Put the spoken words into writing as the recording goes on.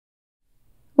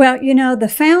Well, the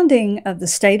founding of the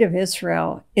State of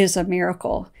Israel is a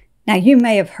miracle. Now, you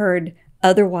may have heard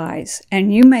otherwise,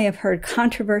 and you may have heard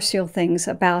controversial things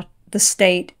about the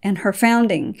state and her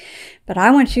founding, but I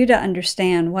want you to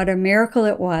understand what a miracle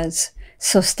it was,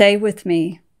 so stay with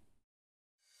me.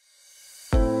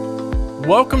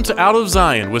 Welcome to Out of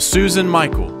Zion with Susan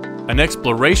Michael, an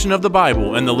exploration of the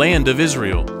Bible and the land of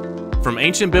Israel. From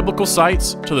ancient biblical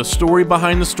sites to the story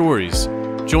behind the stories,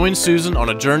 join Susan on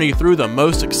a journey through the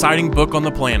most exciting book on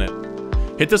the planet.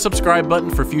 Hit the subscribe button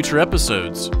for future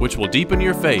episodes, which will deepen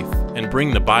your faith and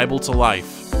bring the Bible to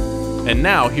life. And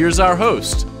now, here's our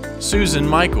host, Susan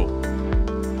Michael.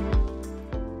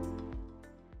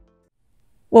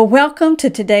 Well, welcome to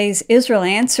today's Israel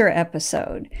Answer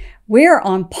episode. We're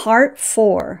on part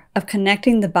 4 of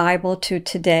connecting the Bible to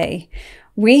today.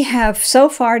 We have so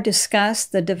far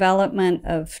discussed the development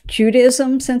of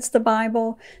Judaism since the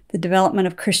Bible, the development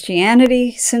of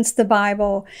Christianity since the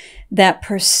Bible, that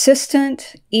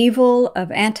persistent evil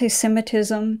of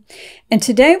anti-Semitism. And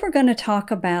today we're going to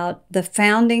talk about the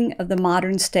founding of the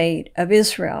modern state of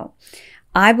Israel.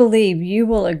 I believe you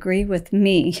will agree with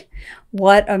me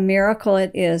what a miracle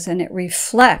it is, and it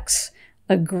reflects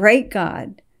a great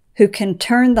God who can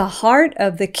turn the heart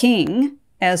of the king,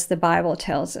 as the Bible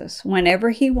tells us,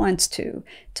 whenever he wants to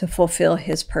fulfill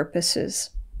his purposes.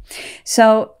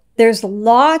 So there's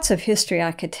lots of history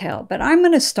I could tell, but I'm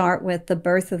going to start with the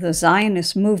birth of the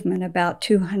Zionist movement about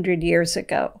 200 years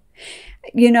ago.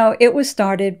 It was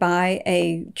started by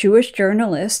a Jewish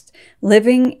journalist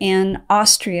living in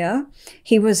Austria.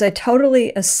 He was a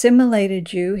totally assimilated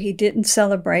Jew. He didn't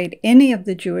celebrate any of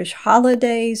the Jewish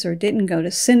holidays or didn't go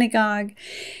to synagogue.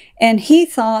 And he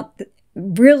thought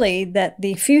really that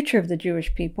the future of the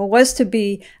Jewish people was to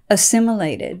be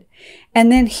assimilated.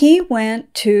 And then he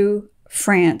went to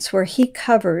France, where he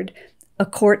covered a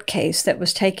court case that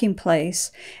was taking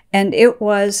place, and it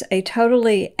was a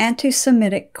totally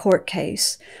anti-Semitic court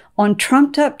case on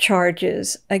trumped-up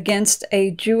charges against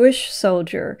a Jewish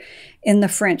soldier in the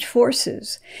French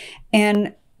forces.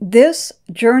 And this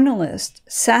journalist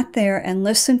sat there and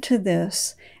listened to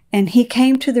this, and he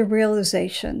came to the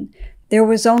realization there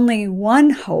was only one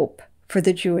hope for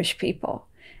the Jewish people,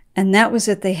 and that was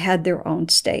that they had their own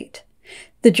state.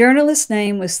 The journalist's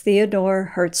name was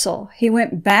Theodor Herzl. He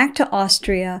went back to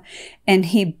Austria and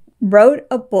he wrote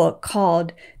a book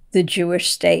called The Jewish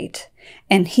State,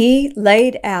 and he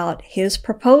laid out his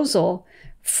proposal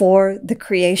for the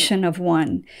creation of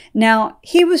one. Now,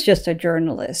 he was just a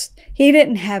journalist. He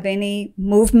didn't have any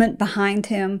movement behind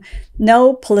him,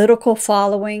 no political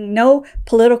following, no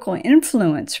political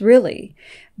influence, really.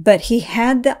 But he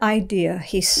had the idea,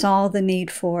 he saw the need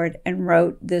for it, and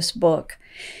wrote this book.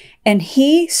 And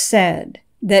he said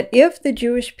that if the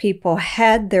Jewish people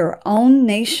had their own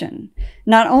nation,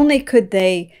 not only could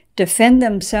they defend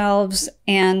themselves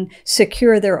and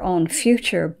secure their own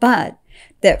future, but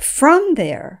that from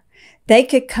there, they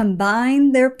could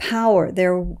combine their power,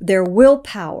 their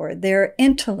willpower, their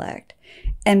intellect,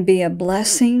 and be a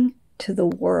blessing to the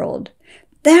world.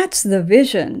 That's the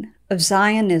vision of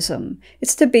Zionism.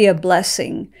 It's to be a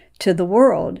blessing to the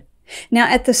world. Now,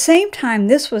 at the same time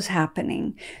this was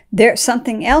happening,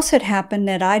 something else had happened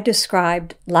that I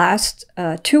described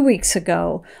 2 weeks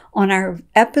ago on our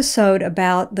episode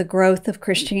about the growth of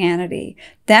Christianity.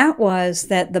 That was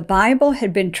that the Bible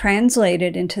had been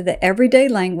translated into the everyday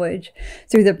language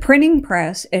through the printing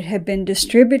press. It had been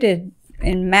distributed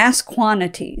in mass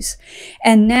quantities.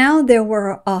 And now there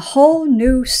were a whole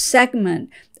new segment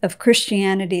of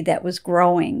Christianity that was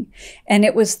growing. And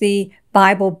it was the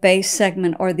Bible-based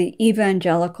segment, or the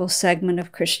evangelical segment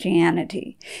of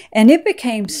Christianity. And it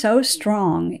became so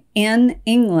strong in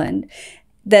England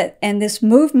and this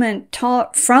movement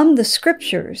taught from the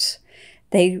scriptures.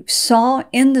 They saw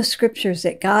in the scriptures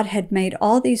that God had made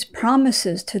all these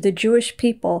promises to the Jewish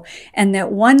people, and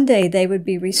that one day they would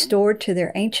be restored to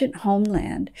their ancient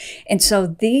homeland. And so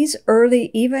these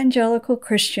early evangelical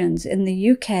Christians in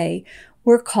the UK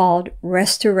were called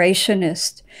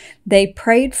restorationists. They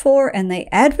prayed for and they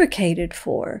advocated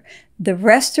for the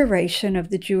restoration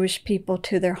of the Jewish people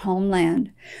to their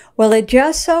homeland. Well, it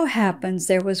just so happens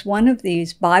there was one of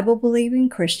these Bible-believing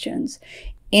Christians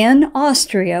in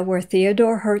Austria, where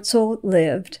Theodor Herzl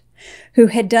lived, who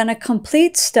had done a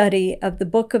complete study of the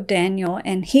book of Daniel,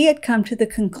 and he had come to the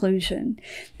conclusion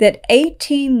that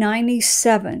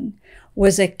 1897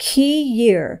 was a key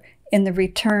year in the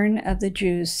return of the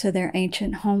Jews to their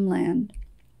ancient homeland.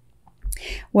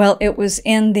 Well, it was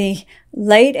in the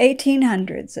late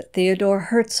 1800s that Theodor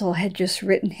Herzl had just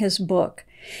written his book.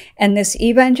 And this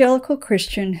evangelical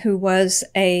Christian who was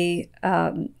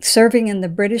serving in the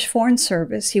British Foreign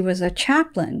Service, he was a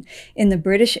chaplain in the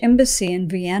British Embassy in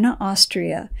Vienna,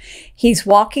 Austria. He's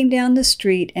walking down the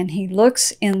street and he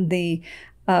looks in the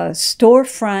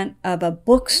storefront of a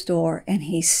bookstore and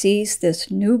he sees this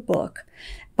new book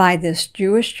by this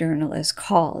Jewish journalist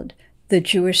called The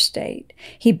Jewish State.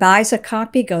 He buys a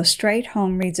copy, goes straight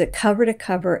home, reads it cover to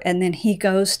cover, and then he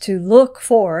goes to look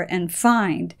for and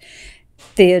find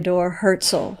Theodor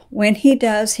Herzl. When he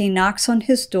does, he knocks on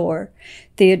his door.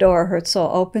 Theodor Herzl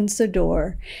opens the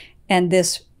door, and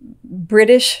this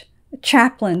British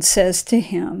chaplain says to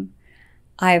him,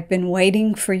 "I have been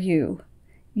waiting for you.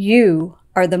 You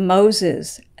are the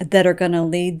Moses that are going to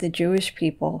lead the Jewish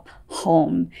people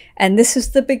home." And this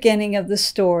is the beginning of the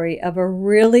story of a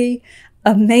really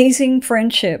amazing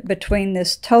friendship between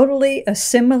this totally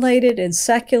assimilated and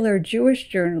secular Jewish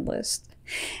journalist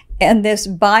and this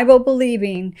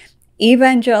Bible-believing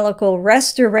evangelical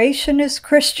restorationist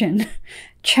Christian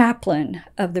chaplain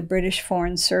of the British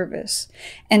Foreign Service.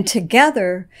 And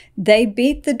together they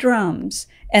beat the drums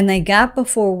and they got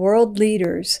before world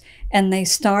leaders and they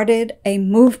started a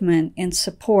movement in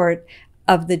support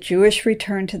of the Jewish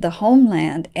return to the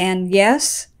homeland. And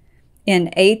yes, in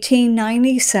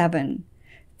 1897,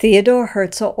 Theodor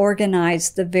Herzl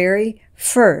organized the very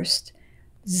first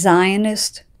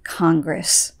Zionist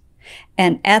Congress.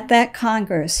 And at that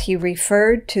Congress, he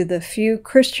referred to the few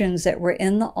Christians that were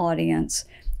in the audience,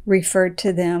 referred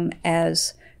to them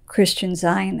as Christian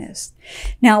Zionists.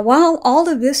 Now, while all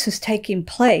of this is taking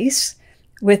place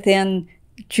within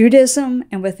Judaism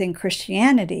and within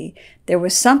Christianity, there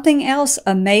was something else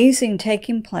amazing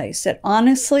taking place that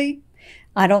honestly,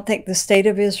 I don't think the state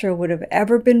of Israel would have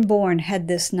ever been born had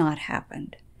this not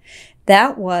happened.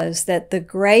 That was that the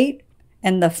great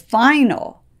and the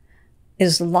final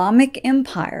Islamic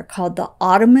empire called the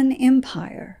Ottoman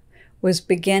Empire was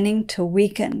beginning to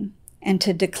weaken and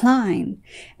to decline,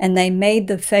 and they made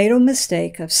the fatal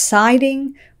mistake of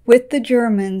siding with the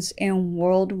Germans in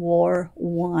World War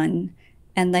I,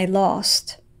 and they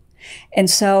lost. And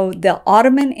so the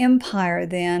Ottoman Empire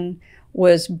then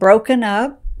was broken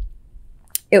up.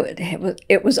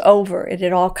 It was over. It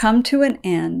had all come to an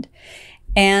end.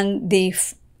 And the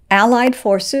Allied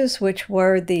forces, which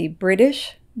were the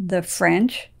British, the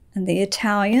French, and the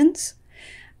Italians,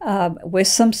 with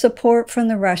some support from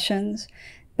the Russians,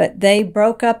 but they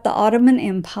broke up the Ottoman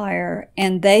Empire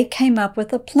and they came up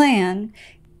with a plan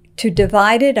to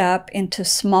divide it up into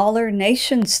smaller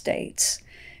nation states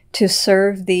to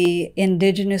serve the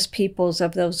indigenous peoples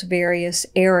of those various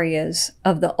areas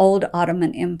of the old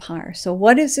Ottoman Empire. So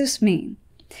what does this mean?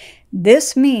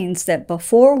 This means that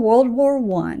before World War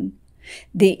I,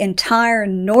 the entire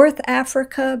North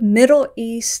Africa, Middle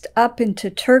East, up into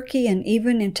Turkey, and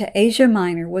even into Asia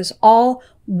Minor was all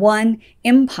one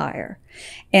empire.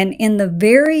 And in the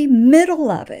very middle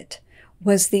of it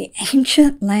was the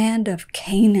ancient land of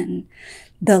Canaan,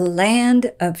 the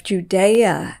land of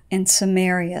Judea and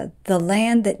Samaria, the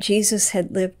land that Jesus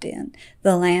had lived in,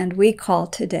 the land we call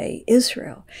today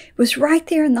Israel. It was right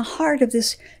there in the heart of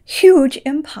this huge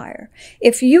empire.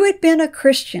 If you had been a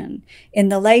Christian in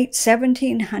the late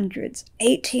 1700s,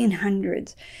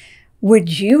 1800s,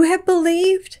 would you have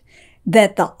believed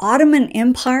that the Ottoman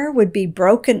Empire would be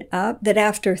broken up, that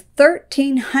after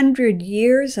 1,300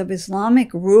 years of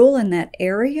Islamic rule in that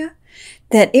area,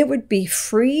 that it would be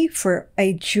free for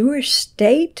a Jewish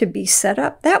state to be set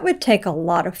up? That would take a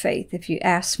lot of faith, if you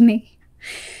ask me.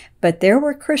 But there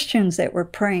were Christians that were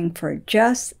praying for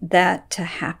just that to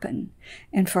happen.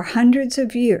 And for hundreds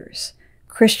of years,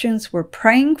 Christians were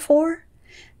praying for,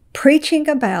 preaching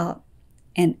about,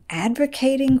 and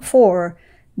advocating for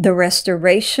the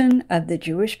restoration of the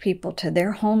Jewish people to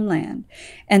their homeland.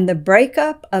 And the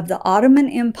breakup of the Ottoman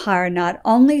Empire not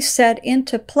only set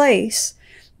into place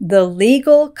the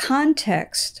legal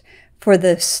context for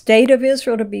the state of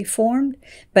Israel to be formed,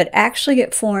 but actually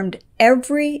it formed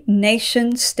every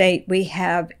nation state we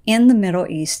have in the Middle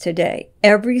East today.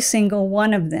 Every single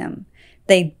one of them.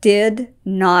 They did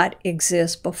not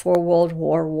exist before World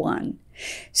War I.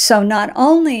 So not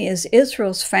only is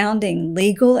Israel's founding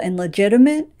legal and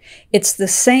legitimate, it's the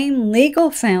same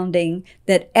legal founding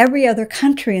that every other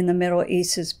country in the Middle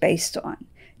East is based on.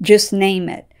 Just name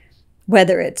it.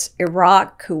 Whether it's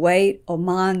Iraq, Kuwait,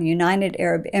 Oman, United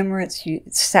Arab Emirates,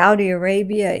 Saudi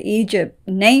Arabia, Egypt,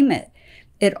 name it.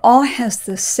 It all has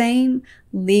the same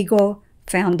legal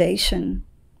foundation.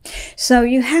 So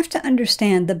you have to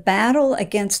understand the battle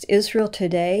against Israel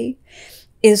today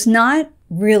is not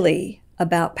really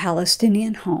about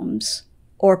Palestinian homes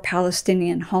or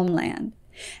Palestinian homeland.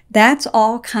 That's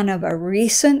all kind of a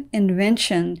recent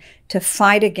invention to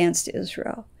fight against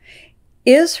Israel.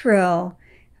 Israel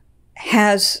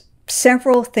has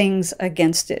several things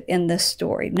against it in this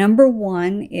story. Number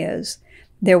one is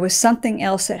there was something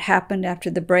else that happened after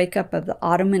the breakup of the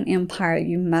Ottoman Empire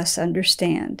you must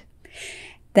understand.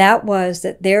 That was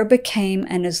that there became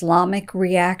an Islamic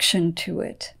reaction to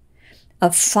it,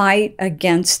 a fight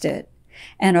against it,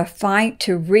 and a fight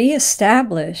to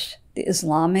reestablish the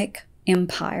Islamic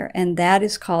empire, and that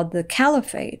is called the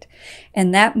Caliphate.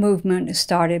 And that movement is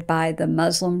started by the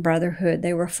Muslim Brotherhood.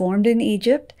 They were formed in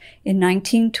Egypt in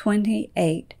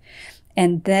 1928,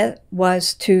 and that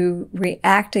was to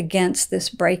react against this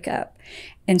breakup.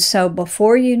 And so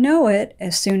before you know it,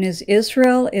 as soon as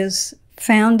Israel is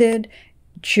founded,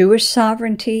 Jewish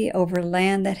sovereignty over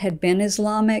land that had been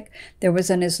Islamic, there was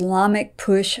an Islamic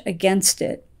push against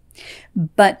it.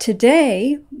 But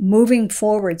today, moving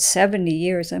forward 70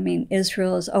 years,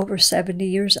 Israel is over 70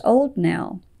 years old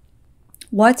now.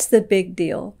 What's the big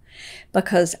deal?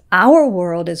 Because our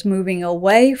world is moving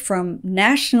away from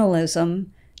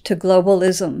nationalism to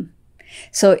globalism.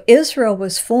 So Israel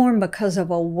was formed because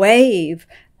of a wave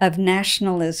of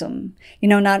nationalism.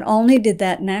 Not only did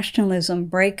that nationalism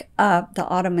break up the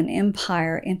Ottoman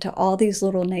Empire into all these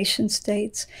little nation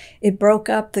states, it broke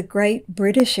up the great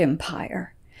British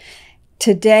Empire.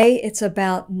 Today, it's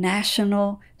about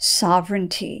national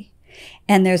sovereignty,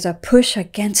 and there's a push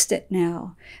against it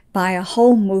now by a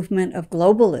whole movement of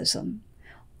globalism.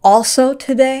 Also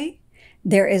today,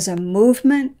 there is a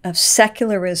movement of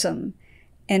secularism,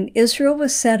 and Israel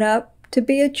was set up to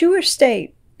be a Jewish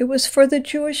state. It was for the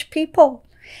Jewish people,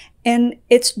 and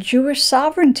it's Jewish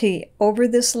sovereignty over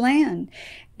this land.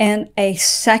 And a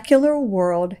secular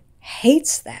world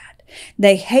hates that.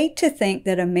 They hate to think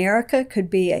that America could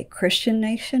be a Christian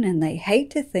nation, and they hate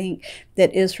to think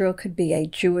that Israel could be a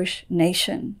Jewish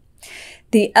nation.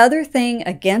 The other thing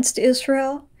against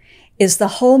Israel is the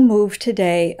whole move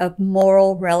today of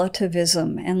moral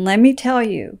relativism. And let me tell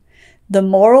you, the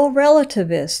moral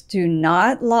relativists do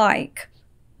not like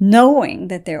knowing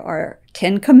that there are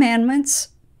 10 commandments,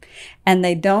 and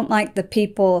they don't like the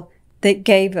people that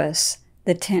gave us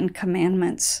the 10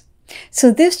 commandments.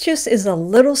 So this just is a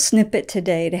little snippet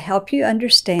today to help you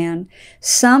understand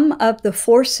some of the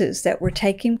forces that were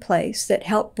taking place that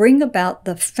helped bring about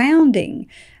the founding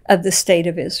of the State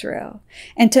of Israel.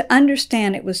 And to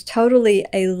understand it was totally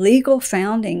a legal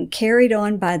founding carried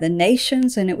on by the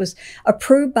nations, and it was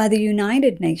approved by the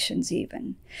United Nations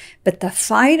even. But the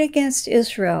fight against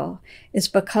Israel is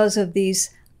because of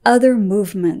these other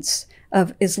movements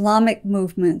of Islamic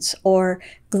movements or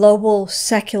global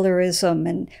secularism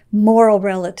and moral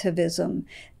relativism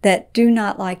that do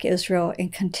not like Israel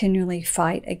and continually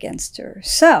fight against her.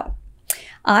 So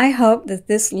I hope that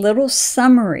this little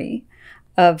summary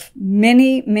of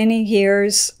many, many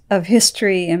years of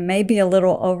history and maybe a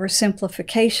little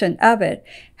oversimplification of it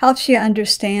helps you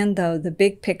understand, though, the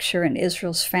big picture in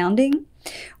Israel's founding.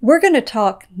 We're going to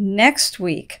talk next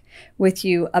week with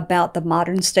you about the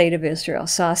modern state of Israel.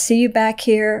 So I'll see you back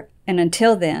here, and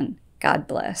until then, God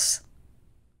bless.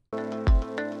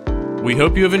 We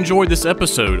hope you have enjoyed this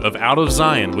episode of Out of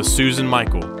Zion with Susan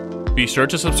Michael. Be sure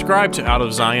to subscribe to Out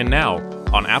of Zion now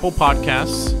on Apple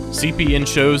Podcasts,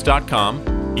 cpnshows.com,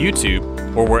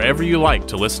 YouTube, or wherever you like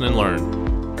to listen and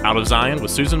learn. Out of Zion with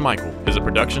Susan Michael is a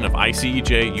production of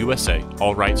ICEJ USA,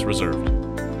 all rights reserved.